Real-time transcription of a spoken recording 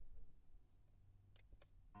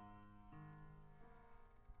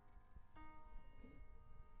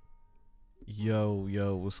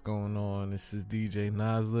Yo, what's going on? This is DJ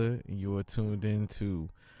Nasla, and you are tuned in to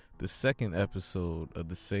the second episode of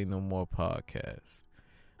the Say No More podcast,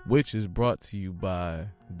 which is brought to you by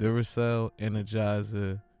Duracell,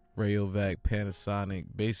 Energizer, Rayovac, Panasonic,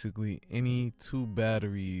 basically any two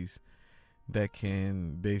batteries that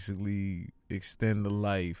can basically extend the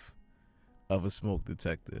life of a smoke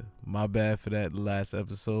detector. My bad for that last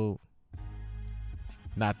episode.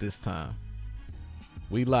 Not this time.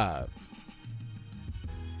 We live.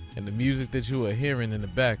 And the music that you are hearing in the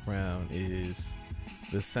background is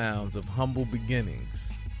the sounds of Humble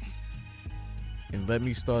Beginnings. And let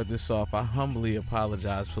me start this off. I humbly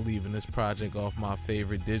apologize for leaving this project off my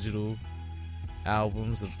favorite digital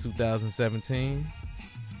albums of 2017.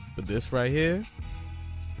 But this right here,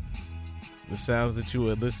 the sounds that you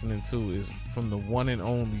are listening to is from the one and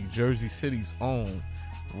only Jersey City's own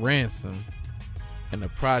Ransom. And the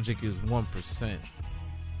project is 1%.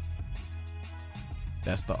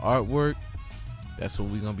 That's the artwork. That's what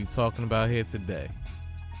we're going to be talking about here today.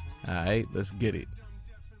 All right, let's get it.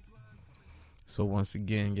 So once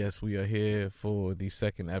again, yes, we are here for the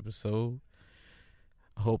second episode.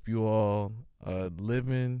 I hope you all are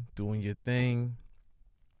living, doing your thing,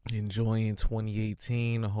 enjoying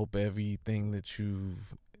 2018. I hope everything that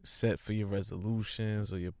you've set for your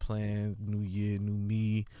resolutions or your plans, new year, new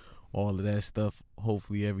me, all of that stuff,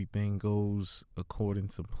 hopefully everything goes according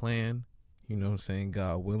to plan. You know what I'm saying?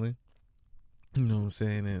 God willing. You know what I'm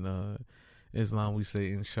saying? In Islam, we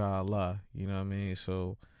say inshallah. You know what I mean?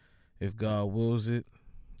 So if God wills it,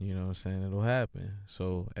 you know what I'm saying, it'll happen.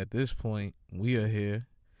 So at this point, we are here.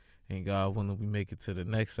 And God willing, we make it to the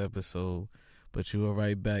next episode. But you are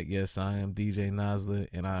right back. Yes, I am DJ Nasla.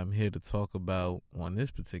 And I'm here to talk about, on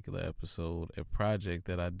this particular episode, a project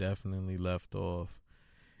that I definitely left off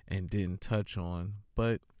and didn't touch on.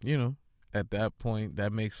 But, you know, at that point,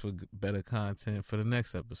 that makes for better content for the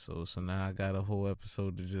next episode. So now I got a whole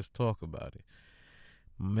episode to just talk about it.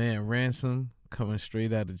 My man Ransom, coming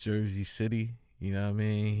straight out of Jersey City. You know what I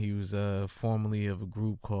mean? He was formerly of a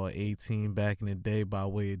group called A-Team back in the day by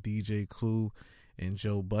way of DJ Clue and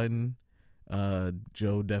Joe Budden.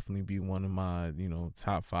 Joe definitely be one of my,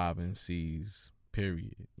 top 5 MCs,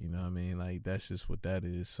 period. You know what I mean? Like, that's just what that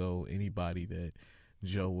is. So anybody that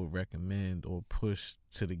Joe would recommend or push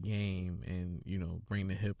to the game and, bring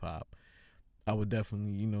the hip hop, I would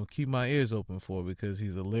definitely, keep my ears open for, because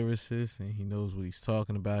he's a lyricist and he knows what he's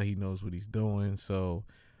talking about. He knows what he's doing. So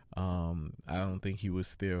I don't think he would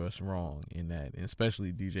steer us wrong in that, and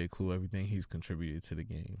especially DJ Clue, everything he's contributed to the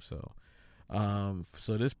game. So,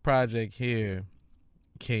 so this project here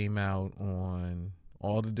came out on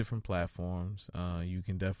all the different platforms. You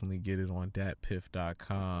can definitely get it on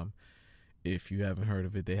datpiff.com. If you haven't heard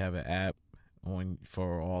of it, they have an app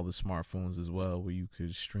for all the smartphones as well, where you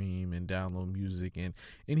could stream and download music, and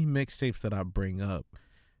any mixtapes that I bring up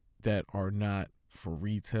that are not for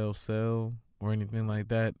retail sale or anything like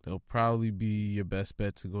that, it'll probably be your best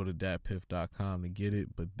bet to go to datpiff.com to get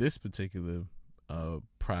it. But this particular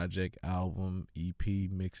project, album, EP,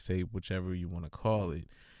 mixtape, whichever you want to call it,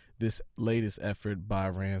 this latest effort by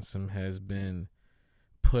Ransom has been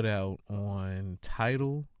put out on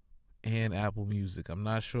Tidal and Apple Music. I'm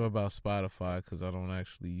not sure about Spotify because I don't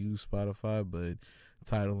actually use Spotify, but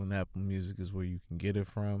Tidal and Apple Music is where you can get it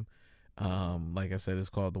from. Like I said, it's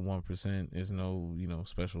called the 1%. There's no,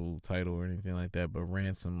 special title or anything like that, but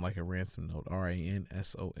Ransom, like a ransom note,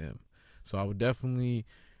 RANSOM. So I would definitely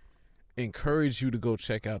encourage you to go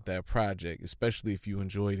check out that project, especially if you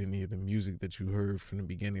enjoyed any of the music that you heard from the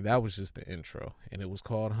beginning. That was just the intro, and it was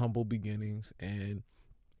called Humble Beginnings. And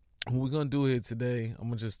what we're going to do here today, I'm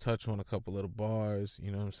going to just touch on a couple of the bars,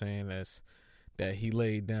 you know what I'm saying, that he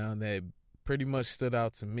laid down that pretty much stood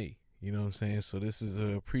out to me, you know what I'm saying? So this is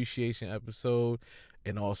an appreciation episode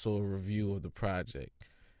and also a review of the project.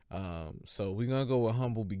 So we're going to go with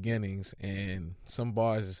Humble Beginnings, and some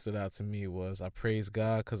bars that stood out to me was, I praise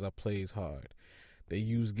God because I plays hard. They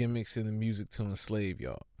use gimmicks in the music to enslave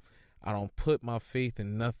y'all. I don't put my faith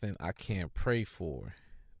in nothing I can't pray for.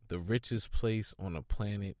 The richest place on the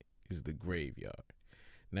planet is the graveyard.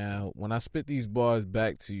 Now, when I spit these bars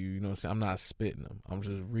back to you, I'm not spitting them. I'm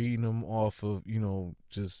just reading them off of,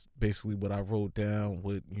 just basically what I wrote down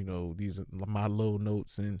with, these are my little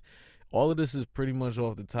notes. And all of this is pretty much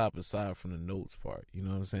off the top aside from the notes part. You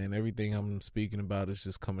know what I'm saying? Everything I'm speaking about is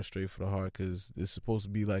just coming straight for the heart, because it's supposed to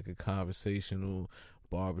be like a conversational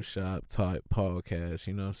barbershop type podcast.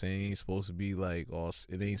 You know what I'm saying? It ain't supposed to be like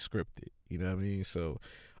it ain't scripted. You know what I mean? So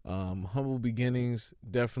Humble Beginnings,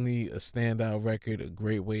 definitely a standout record, a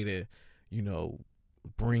great way to,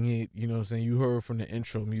 bring it, you know what I'm saying? You heard from the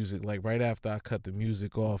intro music, like right after I cut the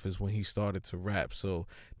music off is when he started to rap. So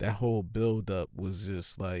that whole build up was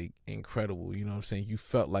just like incredible, you know what I'm saying? You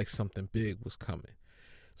felt like something big was coming.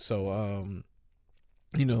 So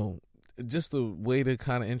you know, just the way to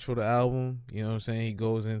kind of intro the album, you know what I'm saying? He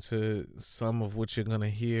goes into some of what you're going to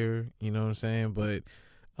hear, you know what I'm saying? But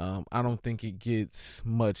I don't think it gets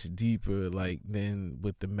much deeper like than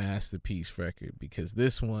with the Masterpiece record, because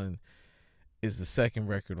this one is the second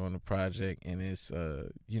record on the project, and it's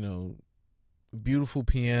you know, beautiful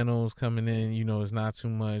pianos coming in, you know, it's not too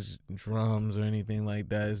much drums or anything like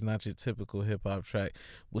that. It's not your typical hip hop track.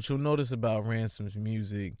 What you'll notice about Ransom's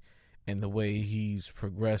music and the way he's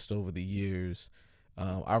progressed over the years,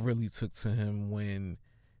 I really took to him when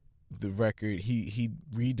the record he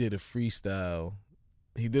redid a freestyle.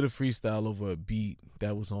 He did a freestyle over a beat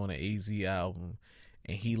that was on an AZ album,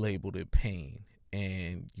 and he labeled it Pain.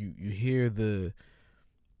 And you hear the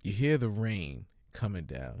rain coming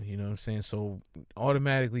down, you know what I'm saying? So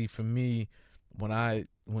automatically for me, when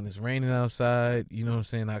it's raining outside, you know what I'm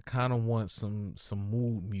saying, I kind of want some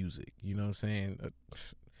mood music, you know what I'm saying?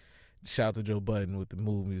 Shout to Joe Budden with the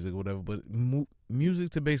mood music or whatever, but music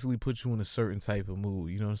to basically put you in a certain type of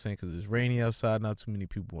mood, you know what I'm saying? Because it's rainy outside, not too many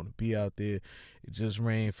people want to be out there. It just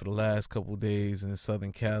rained for the last couple of days in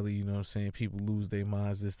Southern Cali, you know what I'm saying? People lose their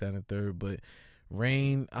minds, this, that, and the third, but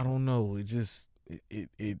rain, I don't know, it just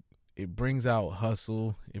it brings out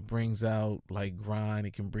hustle, it brings out like grind,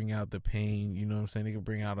 it can bring out the pain, you know what I'm saying? It can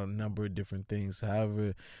bring out a number of different things,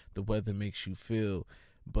 however the weather makes you feel.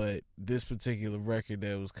 But this particular record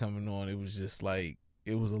that was coming on, it was just like,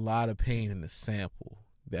 it was a lot of pain in the sample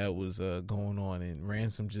that was going on. And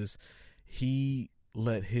Ransom just, he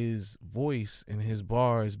let his voice and his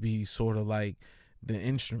bars be sort of like the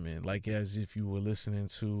instrument, like as if you were listening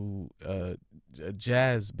to a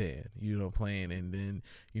jazz band, you know, playing. And then,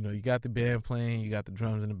 you know, you got the band playing, you got the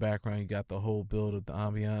drums in the background, you got the whole build of the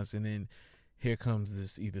ambiance, and then here comes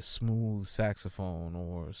this either smooth saxophone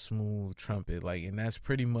or smooth trumpet, like, and that's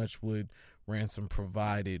pretty much what Ransom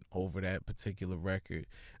provided over that particular record.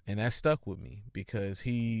 And that stuck with me because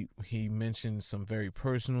he mentioned some very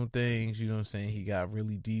personal things, you know what I'm saying? He got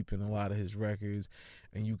really deep in a lot of his records,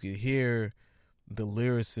 and you could hear the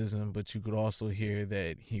lyricism, but you could also hear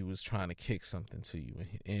that he was trying to kick something to you.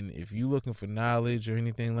 And if you're looking for knowledge or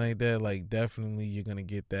anything like that, like, definitely you're gonna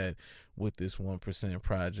get that with this 1%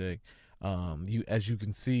 project. As you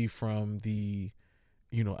can see from the,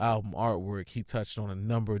 you know, album artwork, he touched on a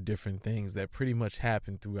number of different things that pretty much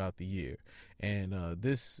happened throughout the year. And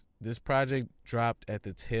this project dropped at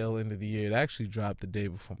the tail end of the year. It actually dropped the day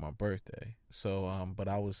before my birthday. So but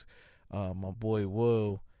I was my boy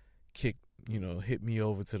Will hit me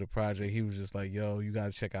over to the project. He was just like, yo, you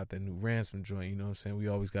gotta check out that new Ransom joint, you know what I'm saying? We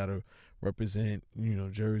always gotta represent, you know,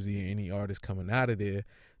 Jersey and any artist coming out of there.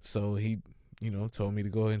 So he, you know, told me to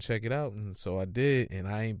go ahead and check it out, and so I did, and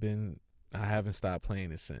I haven't stopped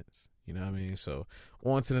playing it since, you know what I mean? So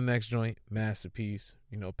on to the next joint, Masterpiece,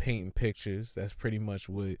 you know, painting pictures. That's pretty much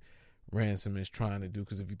what Ransom is trying to do,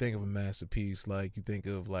 because if you think of a masterpiece, like, you think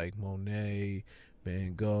of like Monet,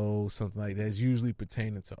 Van Gogh, something like that, it's usually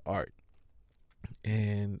pertaining to art.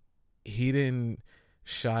 And he didn't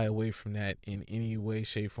shy away from that in any way,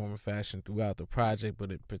 shape, form, or fashion throughout the project,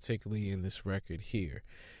 but particularly in this record here.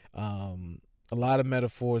 A lot of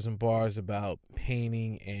metaphors and bars about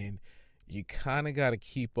painting, and you kind of got to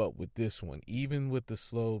keep up with this one, even with the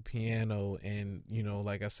slow piano and, you know,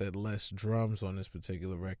 like I said, less drums on this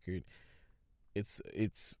particular record.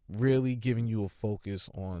 It's really giving you a focus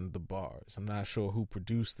on the bars. I'm not sure who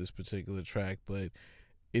produced this particular track, but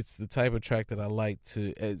it's the type of track that I like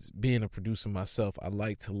to, as being a producer myself, I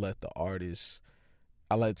like to let the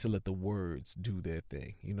words do their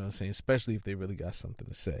thing, you know what I'm saying? Especially if they really got something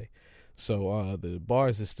to say. So the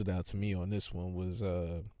bars that stood out to me on this one was,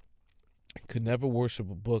 could never worship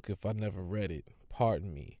a book if I never read it.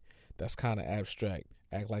 Pardon me. That's kind of abstract.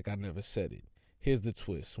 Act like I never said it. Here's the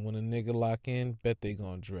twist. When a nigga lock in, bet they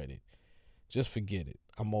gonna dread it. Just forget it.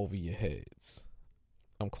 I'm over your heads.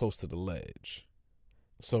 I'm close to the ledge.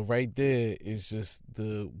 So right there is just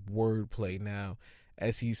the wordplay. Now,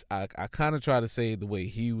 as I kind of try to say it the way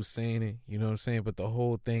he was saying it, you know what I'm saying? But the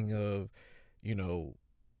whole thing of, you know,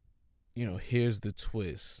 here's the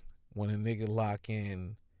twist. When a nigga lock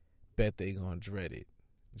in, bet they gonna dread it.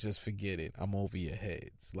 Just forget it. I'm over your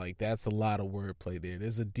heads. Like, that's a lot of wordplay there.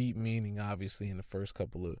 There's a deep meaning, obviously, in the first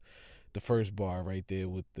bar right there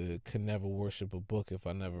with the could never worship a book if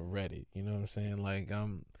I never read it. You know what I'm saying? Like,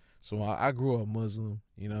 I'm So I grew up Muslim,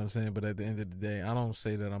 you know what I'm saying? But at the end of the day, I don't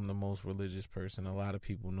say that I'm the most religious person. A lot of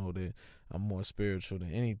people know that I'm more spiritual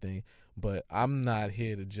than anything. But I'm not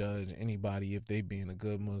here to judge anybody if they being a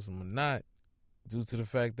good Muslim or not, due to the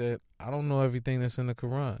fact that I don't know everything that's in the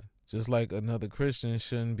Quran. Just like another Christian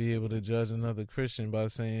shouldn't be able to judge another Christian by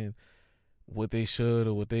saying what they should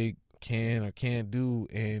or what they can or can't do,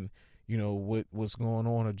 and what's going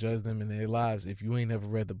on, or judge them in their lives if you ain't never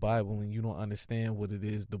read the Bible and you don't understand what it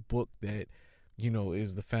is, the book that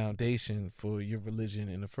is the foundation for your religion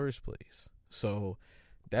in the first place. So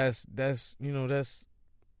that's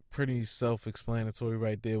pretty self-explanatory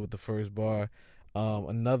right there with the first bar.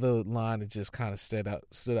 Another line that just kind of stood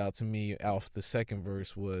out to me off the second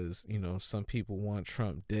verse was, some people want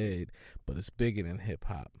Trump dead, but it's bigger than hip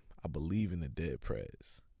hop. I believe in the dead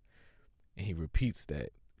prez. And he repeats that.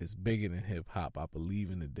 It's bigger than hip hop. I believe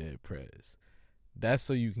in the dead prez. That's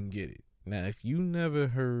so you can get it. Now, if you never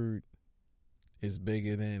heard it's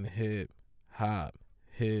bigger than hip hop,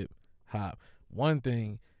 one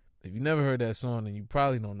thing, if you never heard that song, then you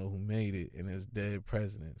probably don't know who made it, and it's Dead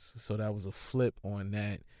Presidents. So that was a flip on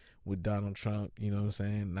that with Donald Trump, you know what I'm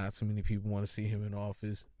saying? Not too many people want to see him in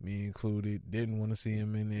office, me included. Didn't want to see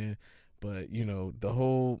him in there. But, the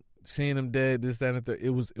whole seeing him dead, this, that, and the third,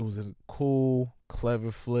 it was a cool,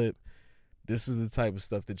 clever flip. This is the type of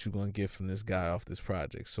stuff that you're going to get from this guy off this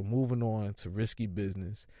project. So moving on to Risky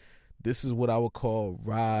Business. This is what I would call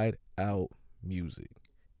ride out music.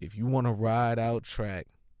 If you want a ride out track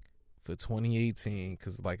for 2018,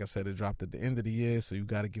 because like I said, it dropped at the end of the year, so you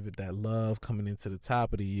got to give it that love coming into the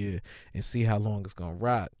top of the year and see how long it's going to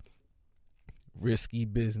rock. Risky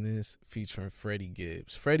Business featuring Freddie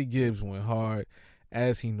Gibbs. Freddie Gibbs went hard,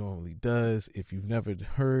 as he normally does. If you've never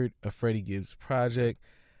heard a Freddie Gibbs project,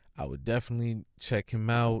 I would definitely check him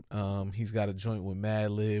out. He's got a joint with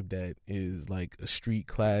Madlib that is like a street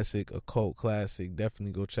classic, a cult classic.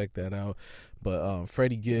 Definitely go check that out. But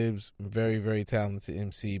Freddie Gibbs, very, very talented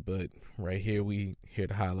MC. But right here, we here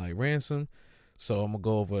to highlight Ransom. So I'm going to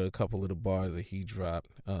go over a couple of the bars that he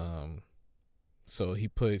dropped. So he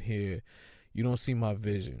put here, "You don't see my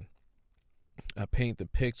vision. I paint the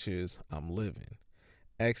pictures I'm living.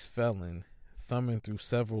 Ex-felon, thumbing through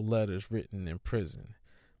several letters written in prison.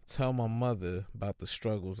 Tell my mother about the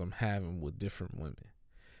struggles I'm having with different women."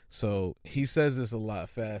 So he says this a lot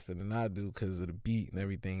faster than I do because of the beat and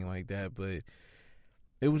everything like that. But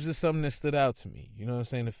it was just something that stood out to me. You know what I'm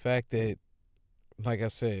saying? The fact that, like I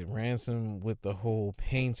said, Ransom with the whole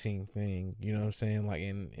painting thing, you know what I'm saying? Like,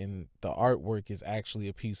 in the artwork is actually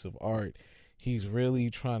a piece of art. He's really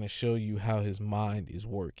trying to show you how his mind is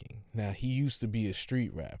working. Now, he used to be a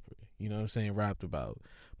street rapper, you know what I'm saying? Rapped about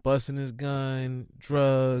busting his gun,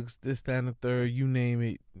 drugs, this, that, and the third, you name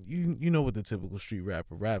it. You know what the typical street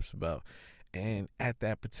rapper raps about. And at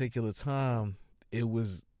that particular time, it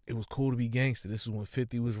was cool to be gangster. This is when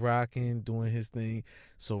 50 was rocking, doing his thing.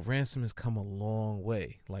 So Ransom has come a long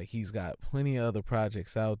way. Like, he's got plenty of other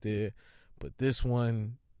projects out there, but this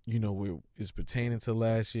one, is pertaining to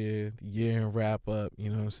last year, the year and wrap up, you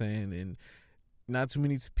know what I'm saying? And not too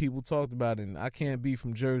many people talked about it. And I can't be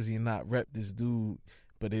from Jersey and not rep this dude,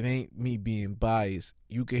 but it ain't me being biased.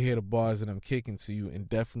 You can hear the bars that I'm kicking to you, and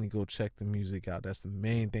definitely go check the music out. That's the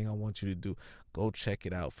main thing I want you to do. Go check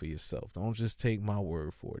it out for yourself. Don't just take my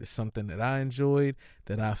word for it. It's something that I enjoyed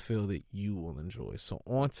that I feel that you will enjoy. So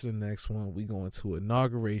on to the next one. We go into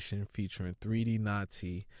Inauguration featuring 3D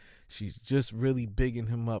Na'Tee. She's just really bigging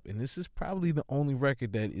him up, and this is probably the only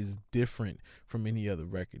record that is different from any other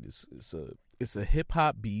record. It's a hip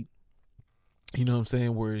hop beat, you know what I'm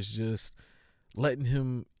saying, where it's just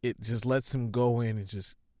it just lets him go in and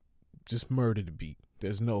just murder the beat.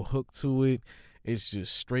 There's no hook to it. It's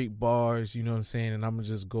just straight bars, you know what I'm saying? And I'm going to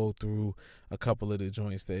just go through a couple of the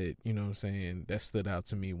joints that, you know what I'm saying, that stood out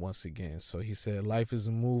to me once again. So he said, "Life is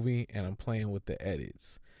a movie and I'm playing with the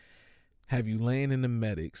edits. Have you laying in the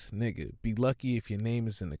medics? Nigga, be lucky if your name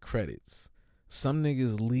is in the credits. Some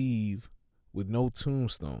niggas leave with no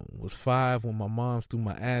tombstone. Was 5 when my moms threw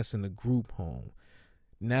my ass in the group home.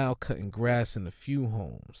 Now cutting grass in a few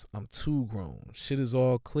homes. I'm too grown. Shit is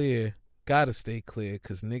all clear. Gotta stay clear,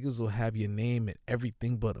 cause niggas will have your name in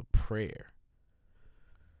everything but a prayer."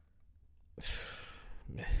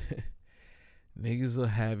 Niggas will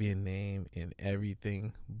have your name in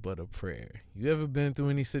everything but a prayer. You ever been through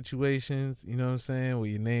any situations, you know what I'm saying, where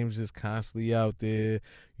your name's just constantly out there,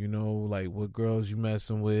 like what girls you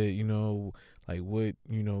messing with, like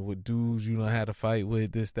what dudes had to fight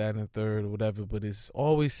with, this, that, and the third, or whatever, but it's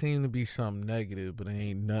always seemed to be something negative, but it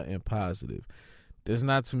ain't nothing positive. there's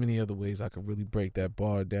not too many other ways I could really break that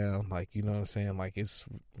bar down. Like, you know what I'm saying? Like, it's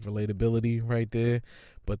relatability right there.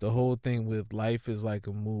 But the whole thing with life is like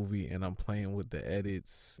a movie and I'm playing with the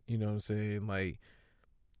edits, you know what I'm saying? Like,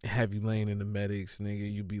 have you laying in the medics,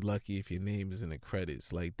 nigga, you be lucky if your name is in the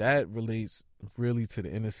credits. Like, that relates really to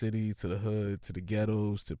the inner city, to the hood, to the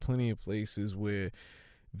ghettos, to plenty of places where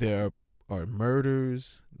there are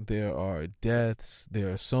murders, there are deaths,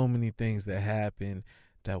 there are so many things that happen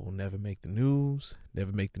that will never make the news,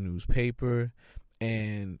 never make the newspaper.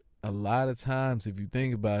 And a lot of times, if you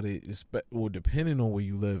think about it, well, depending on where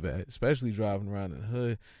you live at, especially driving around in the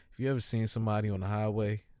hood, if you ever seen somebody on the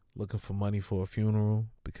highway looking for money for a funeral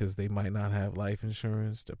because they might not have life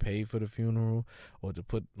insurance to pay for the funeral or to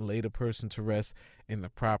lay the person to rest in the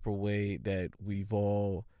proper way that we've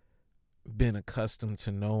all been accustomed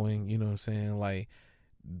to knowing, you know what I'm saying? Like,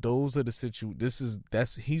 those are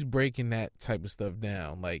the he's breaking that type of stuff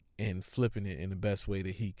down, like, and flipping it in the best way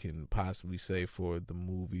that he can possibly say for the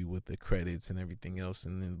movie with the credits and everything else,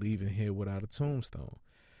 and then leaving here without a tombstone.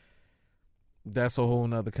 That's a whole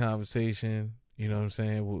nother conversation, you know what I'm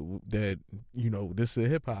saying? That, you know, this is a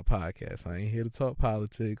hip-hop podcast. I ain't here to talk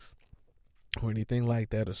politics or anything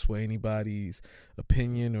like that or sway anybody's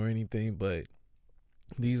opinion or anything, but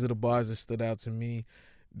these are the bars that stood out to me.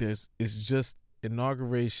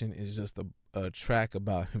 Inauguration is just a track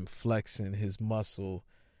about him flexing his muscle,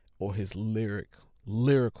 or his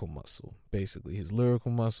lyrical muscle, basically his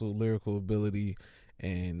lyrical ability,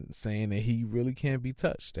 and saying that he really can't be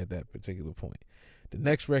touched at that particular point. The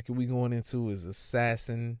next record we going into is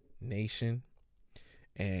Assassin Nation,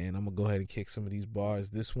 and I'm gonna go ahead and kick some of these bars.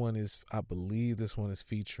 I believe this one is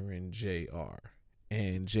featuring JR,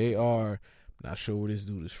 and JR, not sure where this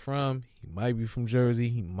dude is from. He might be from Jersey,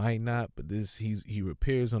 he might not, but he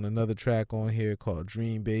appears on another track on here called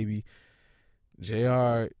Dream Baby.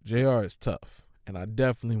 JR is tough, and I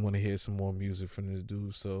definitely want to hear some more music from this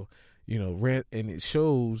dude. So, you know, and it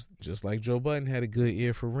shows, just like Joe Budden had a good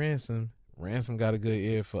ear for Ransom got a good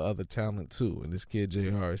ear for other talent too, and this kid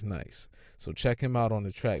JR is nice. So check him out on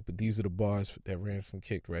the track, but these are the bars that Ransom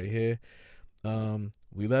kicked right here.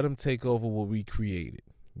 We let him take over what we created.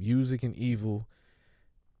 Music and evil,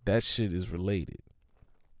 that shit is related.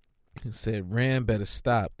 He said, Ran better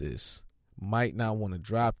stop this. Might not want to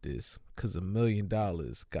drop this because $1 million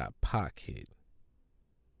got Pac hit.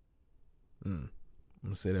 I'm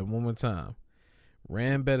going to say that one more time.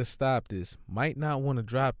 Ran better stop this. Might not want to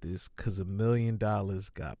drop this because $1 million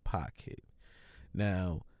got Pac hit.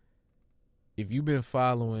 Now, if you've been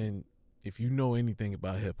following, if you know anything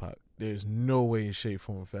about hip-hop, there's no way in shape,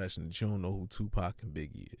 form, or fashion that you don't know who Tupac and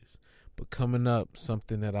Biggie is. But coming up,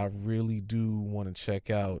 something that I really do want to check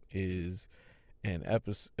out is an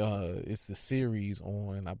episode. It's the series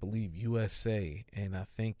on, I believe, USA, and I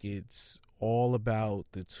think it's all about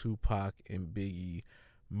the Tupac and Biggie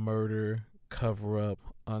murder, cover-up,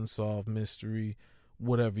 unsolved mystery,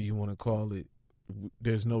 whatever you want to call it.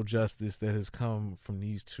 There's no justice that has come from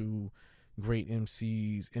these two great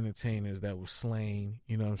MCs, entertainers that were slain.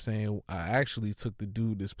 You know what I'm saying? I actually took the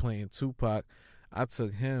dude that's playing Tupac. I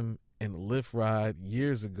took him in a Lyft ride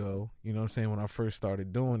years ago, you know what I'm saying, when I first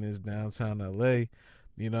started doing this downtown LA,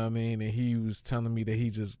 you know what I mean? And he was telling me that he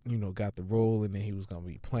just, you know, got the role and then he was going to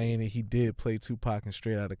be playing it. He did play Tupac in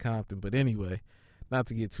Straight Outta Compton. But anyway, not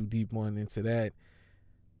to get too deep into that,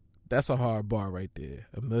 that's a hard bar right there.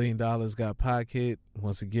 $1 million got Pac hit.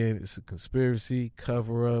 Once again, it's a conspiracy,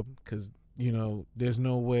 cover up, because, you know, there's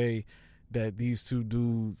no way that these two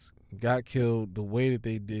dudes got killed the way that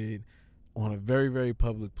they did on a very, very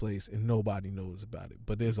public place and nobody knows about it.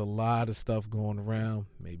 But there's a lot of stuff going around.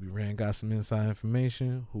 Maybe Rand got some inside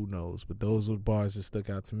information. Who knows? But those were bars that stuck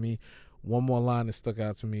out to me. One more line that stuck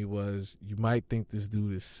out to me was, you might think this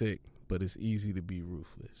dude is sick, but it's easy to be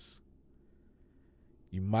ruthless.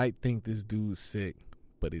 You might think this dude's sick,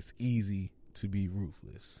 but it's easy to be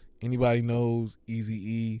ruthless. Anybody knows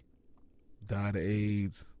Eazy-E died of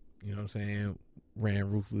AIDS, you know what I'm saying? Ran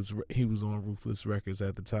Ruthless. He was on Ruthless Records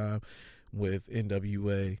at the time with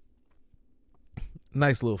NWA.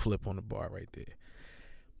 Nice little flip on the bar right there.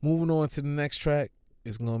 Moving on to the next track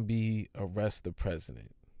is going to be Arrest the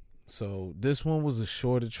President. So this one was a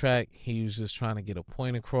shorter track. He was just trying to get a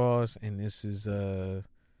point across, and this is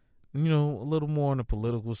you know, a little more on the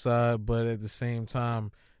political side, but at the same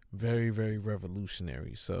time, very, very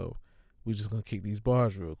revolutionary. So we're just going to kick these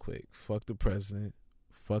bars real quick. Fuck the president.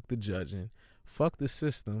 Fuck the judging. Fuck the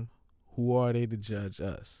system. Who are they to judge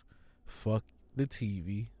us? Fuck the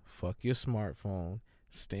TV. Fuck your smartphone.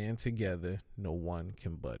 Stand together. No one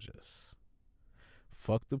can budge us.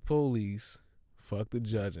 Fuck the police. Fuck the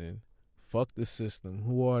judging. Fuck the system.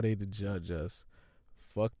 Who are they to judge us?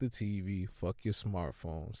 fuck the TV, fuck your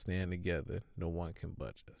smartphone, stand together, no one can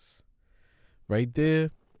budge us. Right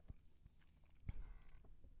there,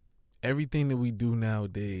 everything that we do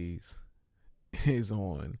nowadays is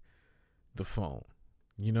on the phone.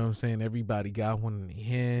 You know what I'm saying? Everybody got one in their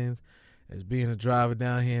hands. As being a driver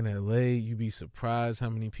down here in LA, you'd be surprised how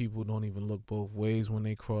many people don't even look both ways when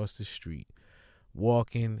they cross the street.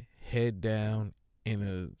 Walking head down in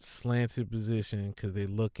a slanted position because they're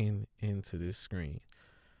looking into this screen.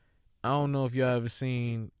 I don't know if y'all ever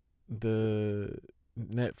seen the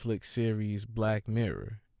Netflix series Black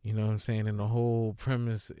Mirror. You know what I'm saying? And the whole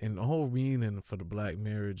premise and the whole reason for the Black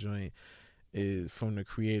Mirror joint is from the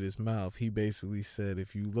creator's mouth. He basically said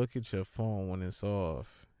if you look at your phone when it's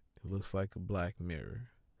off, it looks like a black mirror.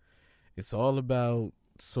 It's all about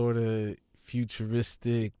sort of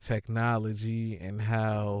futuristic technology and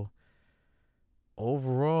how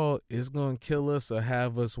overall it's going to kill us or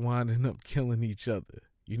have us winding up killing each other.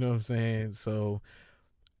 You know what I'm saying? So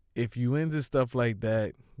if you into stuff like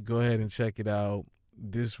that, go ahead and check it out.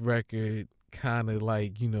 This record kind of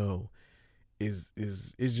like, you know, is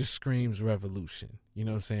it just screams revolution. You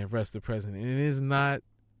know what I'm saying? Rest the president. And it is not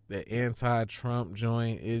the anti-Trump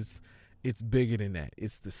joint. It's bigger than that.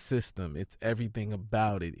 It's the system. It's everything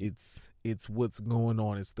about it. It's what's going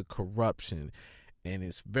on. It's the corruption. And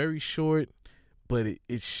it's very short, but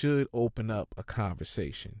it should open up a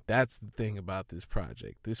conversation. That's the thing about this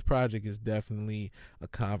project. This project is definitely a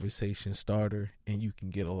conversation starter, and you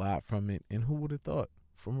can get a lot from it. And who would have thought?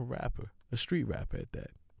 From a rapper, a street rapper at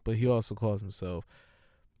that. But he also calls himself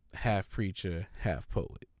half preacher, half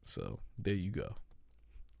poet. So there you go.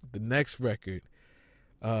 The next record,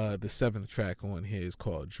 the 7th track on here is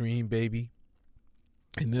called Dream Baby.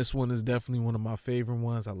 And this one is definitely one of my favorite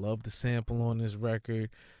ones. I love the sample on this record.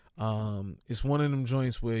 It's one of them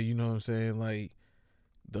joints where, you know what I'm saying, like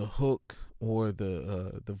the hook or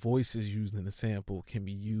the voices used in the sample can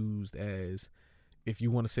be used as if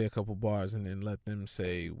you want to say a couple bars and then let them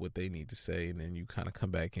say what they need to say, and then you kind of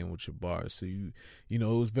come back in with your bars. So you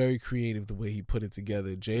know, it was very creative the way he put it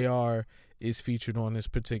together. JR is featured on this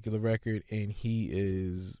particular record, and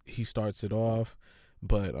he starts it off.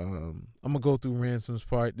 But I'm gonna go through Ransom's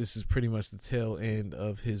part. This is pretty much the tail end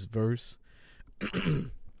of his verse.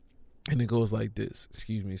 And it goes like this.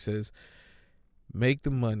 It says, make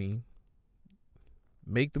the money,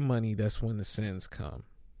 that's when the sins come.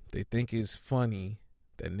 They think it's funny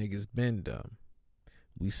that niggas been dumb.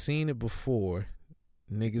 We seen it before,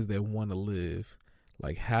 niggas that want to live.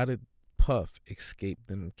 Like how did Puff escape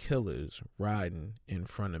them killers riding in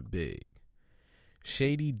front of Big?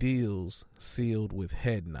 Shady deals sealed with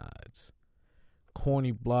head nods.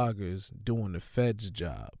 Corny bloggers doing the Fed's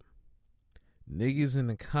job. Niggas in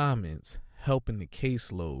the comments helping the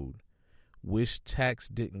caseload. Wish tax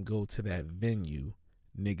didn't go to that venue.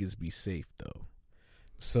 Niggas be safe though.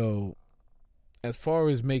 So as far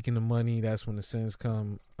as making the money, that's when the sins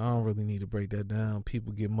come. I don't really need to break that down.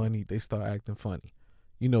 People get money, they start acting funny.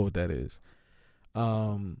 You know what that is.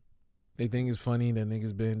 They think it's funny that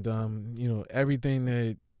niggas been dumb. You know, everything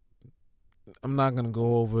that... I'm not going to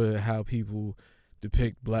go over how people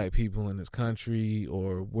depict black people in this country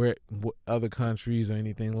or what other countries or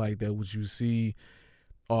anything like that, which you see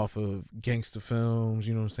off of gangster films,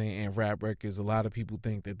 you know what I'm saying, and rap records. A lot of people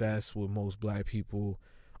think that that's what most black people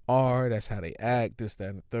are. That's how they act, this, that,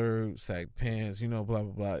 and the third, sag pants, you know, blah,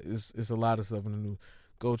 blah, blah. It's a lot of stuff in the news.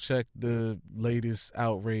 Go check the latest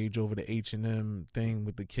outrage over the H&M thing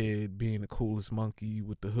with the kid being the coolest monkey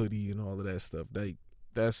with the hoodie and all of that stuff.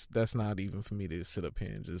 That's not even for me to sit up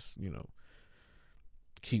here and just, you know,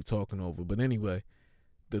 keep talking over. But anyway,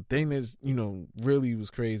 the thing that's, you know, really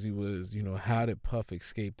was crazy was, you know, how did Puff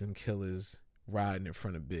escape them killers riding in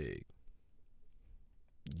front of Big?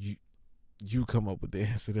 You come up with the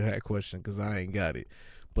answer to that question because I ain't got it.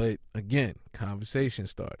 But again, conversation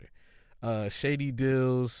starter. Shady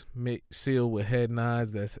deals sealed with head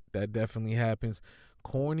nods. That definitely happens.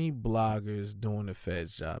 Corny bloggers doing the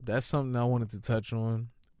Fed's job. That's something I wanted to touch on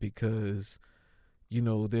because, you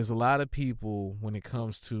know, there's a lot of people when it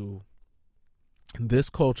comes to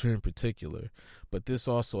this culture in particular, but this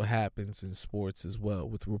also happens in sports as well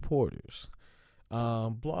with reporters.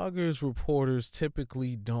 Bloggers, reporters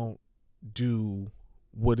typically don't do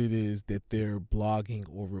what it is that they're blogging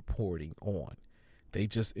or reporting on. They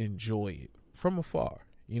just enjoy it from afar.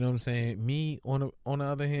 You know what I'm saying? Me, on the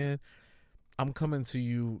other hand, I'm coming to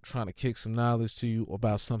you trying to kick some knowledge to you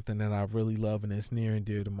about something that I really love and that's near and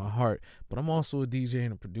dear to my heart. But I'm also a DJ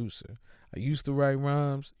and a producer. I used to write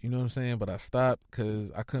rhymes, you know what I'm saying? But I stopped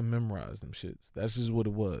because I couldn't memorize them shits. That's just what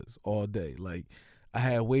it was all day. Like, I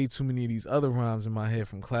had way too many of these other rhymes in my head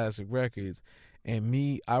from classic records. And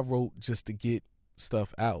I wrote just to get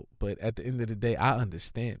stuff out. But at the end of the day, I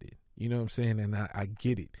understand it. You know what I'm saying? And I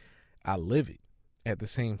get it. I live it. At the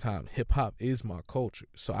same time, hip hop is my culture.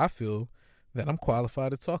 So I feel that I'm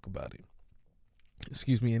qualified to talk about it.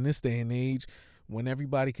 Excuse me, in this day and age, when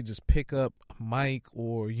everybody could just pick up a mic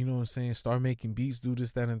or, you know what I'm saying, start making beats, do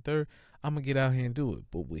this, that, and third, I'm going to get out here and do it.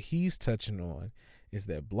 But what he's touching on is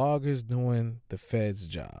that bloggers doing the Fed's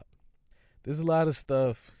job. There's a lot of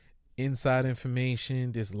stuff, inside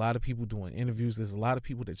information. There's a lot of people doing interviews. There's a lot of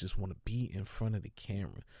people that just want to be in front of the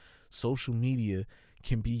camera. Social media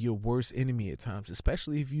can be your worst enemy at times,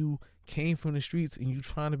 especially if you came from the streets and you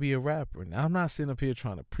trying to be a rapper. Now, I'm not sitting up here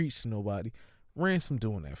trying to preach to nobody. Ransom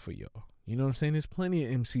doing that for y'all. You know what I'm saying? There's plenty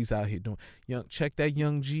of MCs out here doing. Check that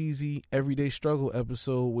Young Jeezy Everyday Struggle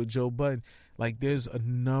episode with Joe Budden. Like, there's a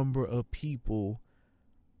number of people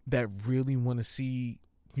that really want to see,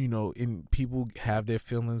 you know, and people have their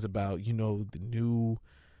feelings about, you know, the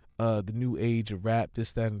new age of rap,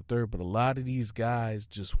 this, that, and the third. But a lot of these guys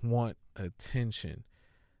just want attention.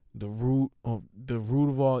 The root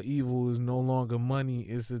of all evil is no longer money,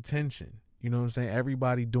 it's attention. You know what I'm saying?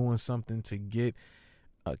 Everybody doing something to get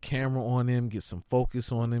a camera on them, get some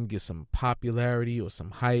focus on them, get some popularity or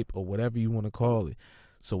some hype or whatever you want to call it.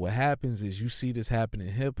 So what happens is you see this happen in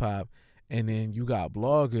hip hop, and then you got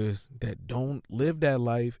bloggers that don't live that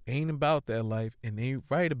life, ain't about that life, and they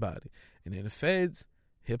write about it. And then the feds,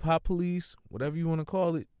 hip hop police, whatever you want to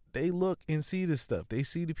call it, they look and see this stuff. They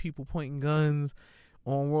see the people pointing guns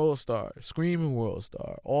on World Star, screaming World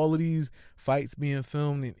Star, all of these fights being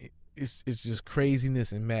filmed, and it's just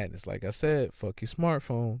craziness and madness. Like I said, fuck your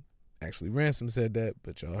smartphone. Actually, Ransom said that,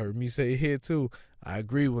 but y'all heard me say it here too. I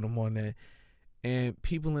agree with him on that. And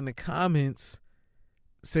people in the comments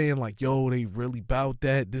saying like, yo, they really bout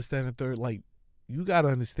that, this, that, and the third. Like, you got to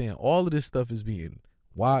understand, all of this stuff is being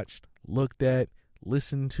watched, looked at,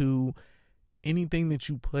 listened to, anything that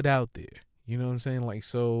you put out there. You know what I'm saying? Like,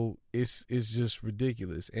 so it's just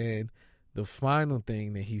ridiculous. And the final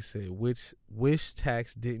thing that he said, wish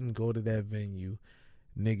Tax didn't go to that venue.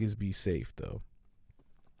 Niggas be safe though.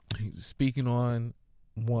 He was speaking on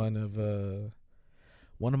one of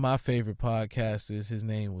my favorite podcasters. His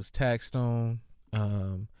name was Taxstone.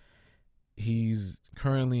 He's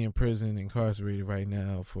currently in prison, incarcerated right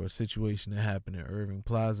now for a situation that happened in Irving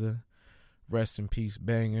Plaza. Rest in peace,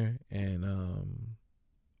 Banger. And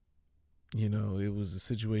you know, it was a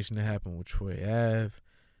situation that happened with Troy Ave.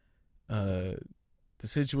 The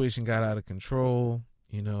situation got out of control.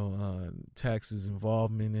 You know, Tax's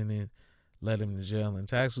involvement in it led him to jail. And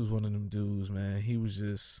Tax was one of them dudes, man. He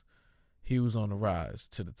was on the rise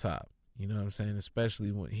to the top. You know what I'm saying?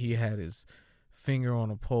 Especially when he had his finger on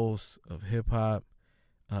the pulse of hip hop.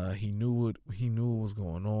 He knew what was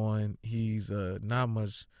going on. He's not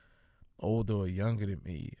much older or younger than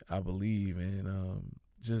me, I believe. And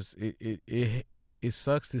just it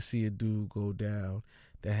sucks to see a dude go down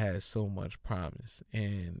that has so much promise.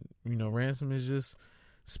 And, you know, Ransom is just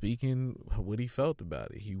speaking what he felt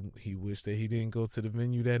about it. He wished that he didn't go to the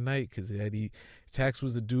venue that night, because Tax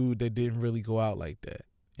was a dude that didn't really go out like that.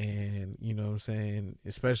 And, you know what I'm saying,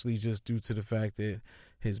 especially just due to the fact that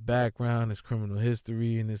his background, his criminal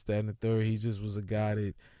history, and this, that, and the third, he just was a guy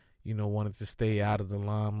that, you know, wanted to stay out of the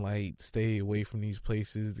limelight, stay away from these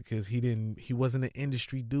places, because he wasn't an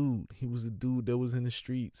industry dude. He was a dude that was in the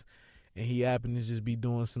streets, and he happened to just be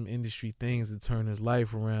doing some industry things to turn his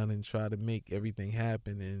life around and try to make everything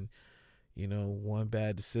happen. And, you know, one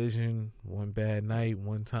bad decision, one bad night,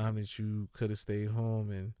 one time that you could have stayed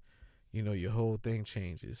home, and, you know, your whole thing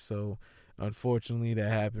changes. So unfortunately that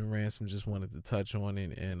happened. Ransom just wanted to touch on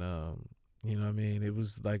it. And you know what I mean, it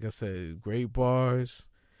was, like I said, great bars,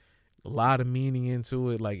 a lot of meaning into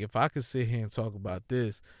it. Like, if I could sit here and talk about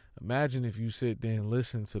this, imagine if you sit there and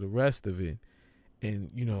listen to the rest of it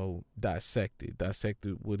and, you know, dissect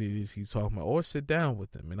what it is he's talking about, or sit down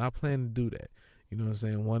with him. And I plan to do that. You know what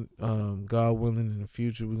I'm saying? God willing, in the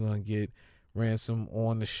future, we're going to get Ransom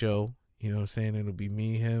on the show. You know what I'm saying? It'll be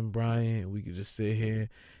me, him, Brian, and we could just sit here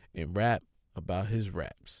and rap about his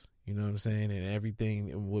raps. You know what I'm saying? And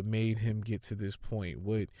everything, and what made him get to this point.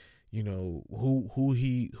 What, you know, who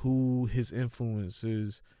his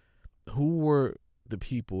influencers, who were the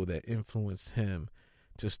people that influenced him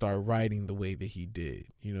to start writing the way that he did.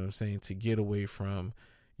 You know what I'm saying? To get away from,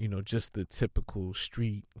 you know, just the typical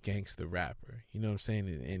street gangster rapper. You know what I'm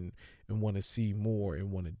saying? And want to see more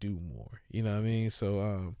and want to do more. You know what I mean?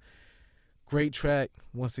 So, great track.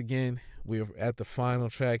 Once again, we're at the final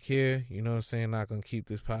track here. You know what I'm saying? Not going to keep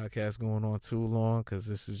this podcast going on too long because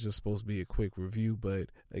this is just supposed to be a quick review. But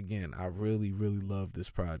again, I really, really love this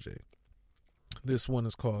project. This one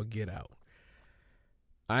is called Get Out.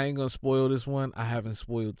 I ain't going to spoil this one. I haven't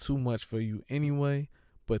spoiled too much for you anyway.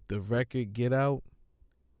 But the record Get Out,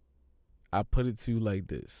 I put it to you like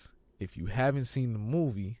this. If you haven't seen the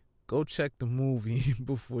movie, go check the movie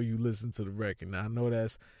before you listen to the record. Now, I know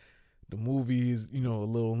that's the movie is, a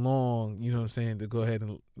little long, you know what I'm saying, to go ahead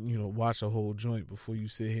and, watch a whole joint before you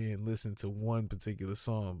sit here and listen to one particular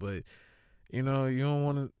song. But, you don't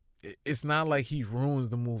want to, it's not like he ruins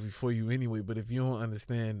the movie for you anyway. But if you don't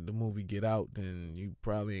understand the movie Get Out, then you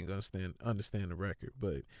probably ain't going to understand the record.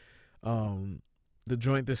 But the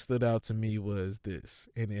joint that stood out to me was this,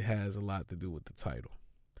 and it has a lot to do with the title.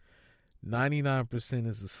 99%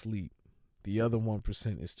 is asleep. The other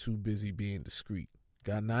 1% is too busy being discreet.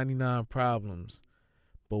 Got 99 problems,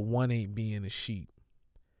 but one ain't being a sheep.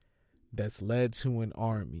 That's led to an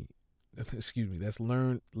army. That's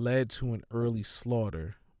led to an early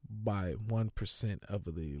slaughter by 1% of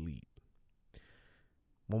the elite.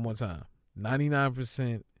 One more time.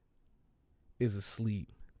 99% is asleep.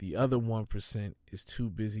 The other 1% is too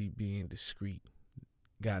busy being discreet.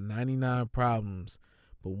 Got 99 problems,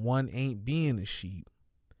 but one ain't being a sheep.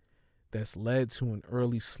 That's led to an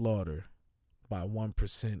early slaughter by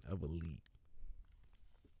 1% of elite.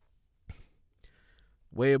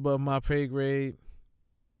 Way above my pay grade,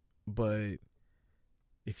 but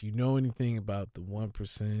if you know anything about the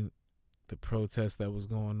 1%, the protest that was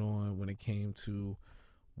going on when it came to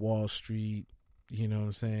Wall Street, you know what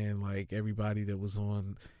I'm saying? Like everybody that was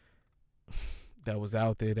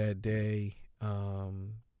out there that day,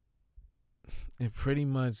 and pretty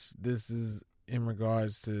much this is in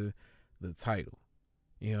regards to the title.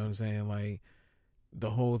 You know what I'm saying? Like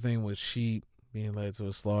the whole thing was sheep being led to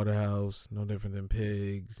a slaughterhouse, no different than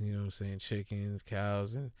pigs, you know what I'm saying? Chickens,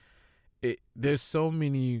 cows, and there's so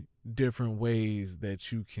many different ways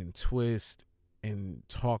that you can twist and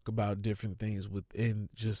talk about different things within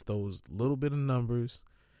just those little bit of numbers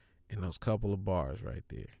and those couple of bars right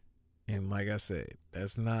there. And like I said,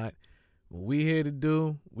 that's not what we here to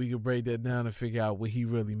do. We can break that down and figure out what he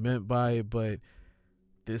really meant by it, but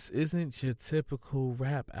this isn't your typical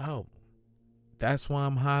rap album. That's why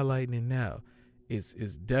I'm highlighting it now. It's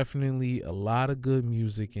definitely a lot of good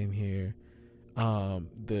music in here.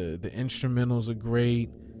 The instrumentals are great.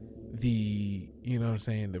 You know what I'm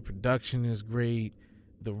saying, the production is great.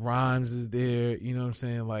 The rhymes is there. You know what I'm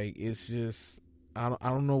saying? Like it's just I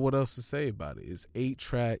don't know what else to say about it. It's 8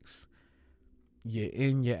 tracks. You're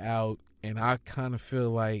in, you're out, and I kind of feel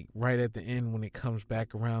like right at the end when it comes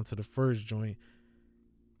back around to the first joint,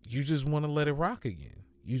 you just want to let it rock again.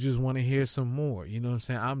 You just want to hear some more. You know what I'm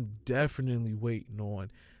saying? I'm definitely waiting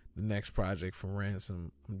on the next project from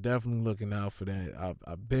Ransom. I'm definitely looking out for that.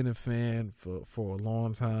 I've been a fan for a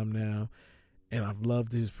long time now, and I've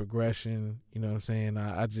loved his progression. You know what I'm saying?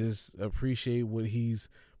 I just appreciate what he's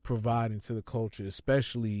providing to the culture,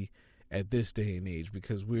 especially at this day and age,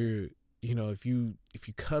 because we're, if you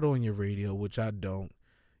cut on your radio, which I don't,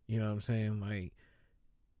 you know what I'm saying? Like,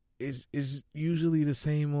 it's usually the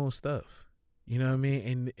same old stuff. You know what I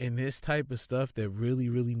mean? And this type of stuff that really,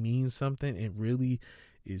 really means something and really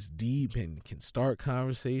is deep and can start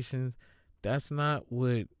conversations, that's not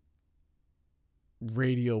what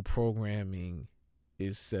radio programming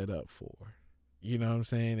is set up for. You know what I'm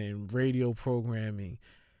saying? And radio programming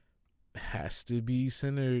has to be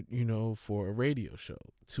centered, for a radio show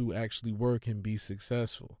to actually work and be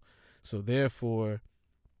successful. So therefore,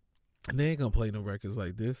 they ain't gonna play no records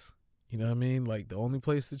like this. You know what I mean? Like the only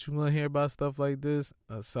place that you're gonna hear about stuff like this,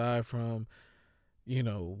 aside from,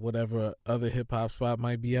 whatever other hip hop spot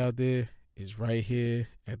might be out there, is right here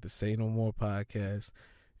at the Say No More podcast.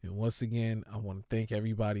 And once again, I want to thank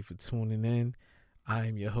everybody for tuning in. I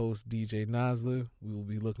am your host, DJ Nosler. We will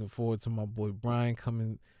be looking forward to my boy Brian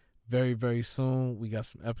coming very, very soon. We got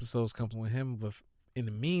some episodes coming with him, but in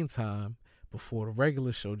the meantime, before the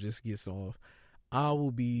regular show just gets off, I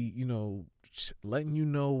will be, letting you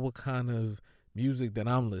know what kind of music that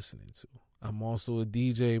I'm listening to. I'm also a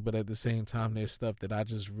DJ, but at the same time, there's stuff that I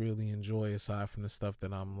just really enjoy aside from the stuff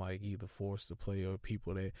that I'm like either forced to play or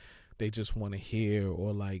people that they just want to hear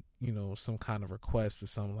or like, some kind of request or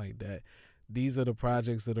something like that. These are the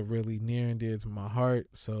projects that are really near and dear to my heart.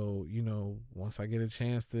 So, once I get a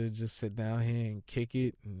chance to just sit down here and kick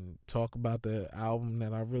it and talk about the album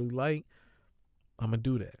that I really like, I'm going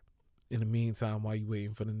to do that. In the meantime, while you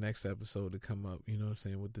waiting for the next episode to come up, you know what I'm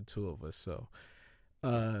saying, with the two of us. So,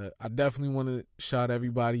 I definitely want to shout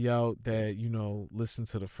everybody out that, listened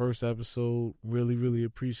to the first episode. Really, really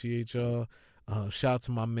appreciate y'all. Shout out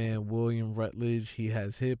to my man, William Rutledge. He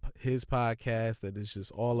has his podcast that is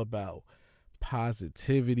just all about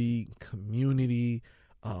positivity, community,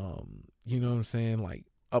 you know what I'm saying? Like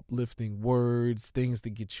uplifting words, things to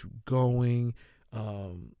get you going.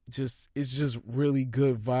 It's just really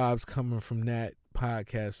good vibes coming from that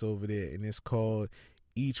podcast over there. And it's called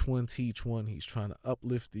Each One Teach One. He's trying to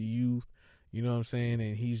uplift the youth, you know what I'm saying?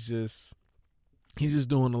 And he's just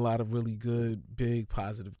doing a lot of really good, big,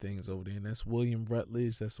 positive things over there. And that's William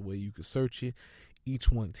Rutledge. That's the way you can search it.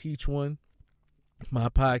 Each One Teach One. My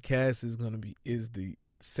podcast is the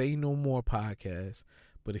Say No More podcast.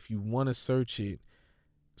 But if you want to search it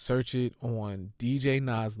on DJ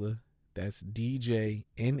Nasla. That's DJ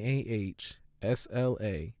NAHSLA.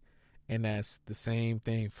 And that's the same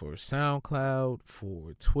thing for SoundCloud,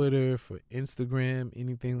 for Twitter, for Instagram,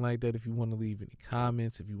 anything like that. If you want to leave any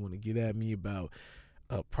comments, if you want to get at me about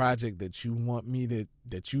a project that you want me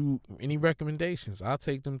any recommendations, I'll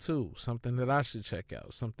take them too. Something that I should check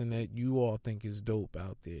out, something that you all think is dope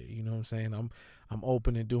out there. You know what I'm saying? I'm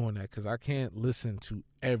open to doing that because I can't listen to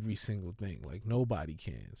every single thing. Like nobody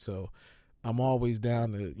can. So I'm always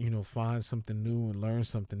down to, find something new and learn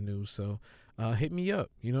something new. So hit me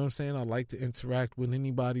up. You know what I'm saying? I like to interact with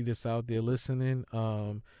anybody that's out there listening.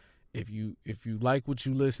 If you like what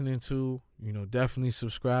you listening to, definitely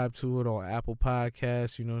subscribe to it on Apple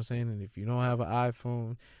Podcasts. You know what I'm saying? And if you don't have an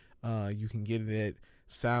iPhone, you can get it at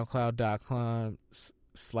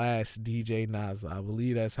SoundCloud.com/DJ Nasla. I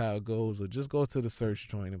believe that's how it goes. Or just go to the search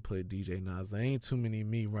joint and put DJ Nasla. There ain't too many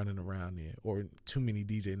me running around there, or too many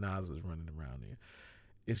DJ Naslas running around there.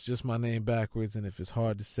 It's just my name backwards, and if it's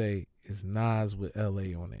hard to say, it's Nas with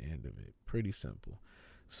LA on the end of it. Pretty simple.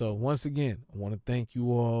 So once again, I want to thank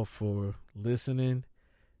you all for listening,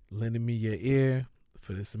 lending me your ear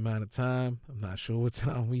for this amount of time. I'm not sure what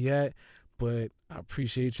time we at, but I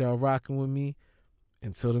appreciate y'all rocking with me.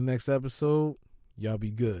 Until the next episode, y'all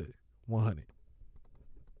be good. 100.